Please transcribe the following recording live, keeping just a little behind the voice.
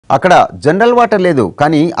అక్కడ general water లేదు,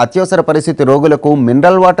 కానీ అత్యవసర పరిస్థితి రోగులకు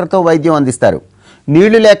మినరల్ వాటర్తో వైద్యం అందిస్తారు.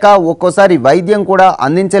 నీళ్లు లేక ఒక్కోసారి వైద్యం కూడా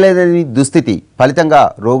అందించలేదని దుస్థితి. ఫలితంగా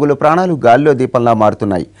రోగుల ప్రాణాలు గాలిలో దీపంలా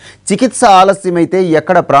మారుతున్నాయి. చికిత్స ఆలస్యమైతే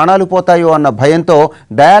ఎక్కడ ప్రాణాలు పోతాయో అన్న భయంతో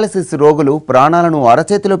డయాలసిస్ రోగులు ప్రాణాలను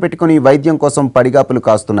అరచేతిలో పెట్టుకుని వైద్యం కోసం పడిగాపులు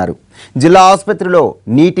కాస్తున్నారు. జిల్లా ఆసుపత్రిలో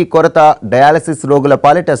నీటి కొరత డయాలసిస్ రోగుల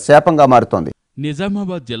పాలిట శాపంగా మారుతోంది.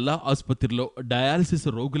 నిజామాబాద్ జిల్లా ఆసుపత్రిలో డయాలసిస్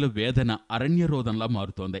రోగుల వేదన అరణ్యరోధంలా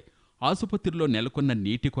మారుతోంది. ఆసుపత్రిలో నెలకొన్న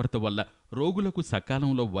నీటి కొరత వల్ల రోగులకు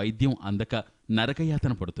సకాలంలో వైద్యం అందక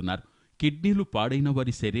నరకయాతన పడుతున్నారు. కిడ్నీలు పాడైన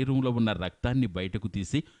వారి శరీరంలో ఉన్న రక్తాన్ని బయటకు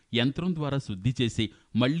తీసి యంత్రం ద్వారా శుద్ధి చేసి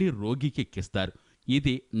మళ్లీ రోగికి ఎక్కిస్తారు.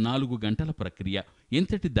 ఇది 4 గంటల ప్రక్రియ.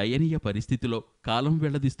 ఇంతటి దయనీయ పరిస్థితిలో కాలం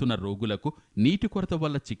వెళ్లదీస్తున్న రోగులకు నీటి కొరత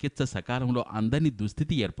వల్ల చికిత్స సకాలంలో అందని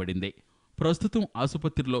దుస్థితి ఏర్పడింది. ప్రస్తుతం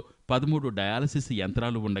ఆసుపత్రిలో 13 డయాలసిస్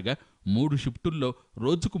యంత్రాలు ఉండగా 3 షిఫ్టుల్లో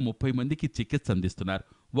రోజుకు 30 మందికి చికిత్స అందిస్తున్నారు.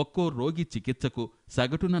 ఒక్కో రోగి చికిత్సకు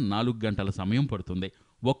సగటున 4 గంటల సమయం పడుతుంది.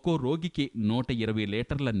 ఒక్కో రోగికి 120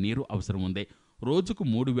 లీటర్ల నీరు అవసరం ఉంది. రోజుకు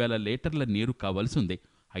 3000 లీటర్ల నీరు కావాల్సి ఉంది.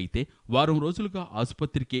 అయితే వారం రోజులుగా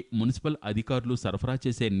ఆసుపత్రికి మున్సిపల్ అధికారులు సరఫరా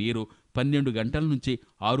చేసే నీరు 12 గంటల నుంచి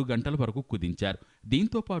 6 గంటల వరకు కుదించారు.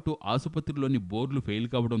 దీంతోపాటు ఆసుపత్రిలోని బోర్లు ఫెయిల్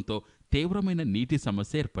కావడంతో తీవ్రమైన నీటి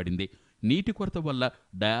సమస్య ఏర్పడింది. నీటి కొరత వల్ల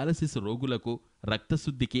డయాలసిస్ రోగులకు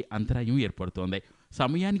రక్తశుద్ధికి అంతరాయం ఏర్పడుతోంది.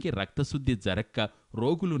 సమయానికి రక్తశుద్ధి జరక్క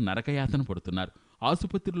రోగులు నరకయాతన పడుతున్నారు.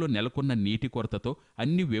 ఆసుపత్రిలో నెలకొన్న నీటి కొరతతో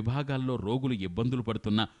అన్ని విభాగాల్లో రోగులు ఇబ్బందులు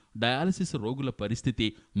పడుతున్న డయాలసిస్ రోగుల పరిస్థితి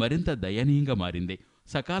మరింత దయనీయంగా మారింది.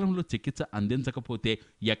 సకాలంలో చికిత్స అందించకపోతే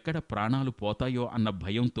ఎక్కడ ప్రాణాలు పోతాయో అన్న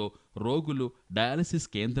భయంతో రోగులు డయాలసిస్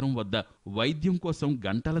కేంద్రం వద్ద వైద్యం కోసం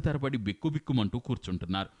గంటల తరబడి బిక్కుబిక్కుమంటూ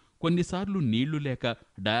కూర్చుంటున్నారు. కొన్నిసార్లు నీళ్లు లేక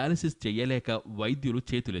డయాలసిస్ చెయ్యలేక వైద్యులు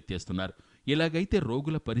చేతులెత్తేస్తున్నారు. ఇలాగైతే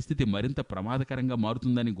రోగుల పరిస్థితి మరింత ప్రమాదకరంగా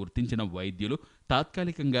మారుతుందని గుర్తించిన వైద్యులు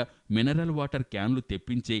తాత్కాలికంగా మినరల్ వాటర్ క్యాన్లు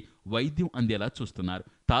తెప్పించి వైద్యం అందేలా చూస్తున్నారు.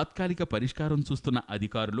 తాత్కాలిక పరిష్కారం చూస్తున్న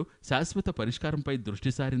అధికారులు శాశ్వత పరిష్కారంపై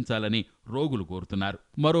దృష్టి సారించాలని రోగులు కోరుతున్నారు.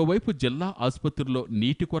 మరోవైపు జిల్లా ఆసుపత్రిలో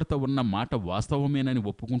నీటి కొరత ఉన్న మాట వాస్తవమేనని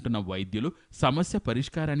ఒప్పుకుంటున్న వైద్యులు సమస్య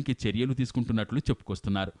పరిష్కారానికి చర్యలు తీసుకుంటున్నట్లు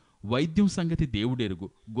చెప్పుకొస్తున్నారు. వైద్యం సంగతి దేవుడెరుగు.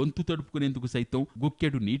 గొంతు తడుపుకునేందుకు సైతం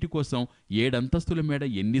గుక్కెడు నీటి కోసం 7 అంతస్తుల మేడ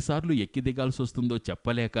ఎన్నిసార్లు ఎక్కి దిగాల్సి వస్తుందో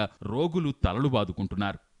చెప్పలేక రోగులు తలలు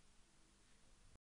బాదుకుంటున్నారు.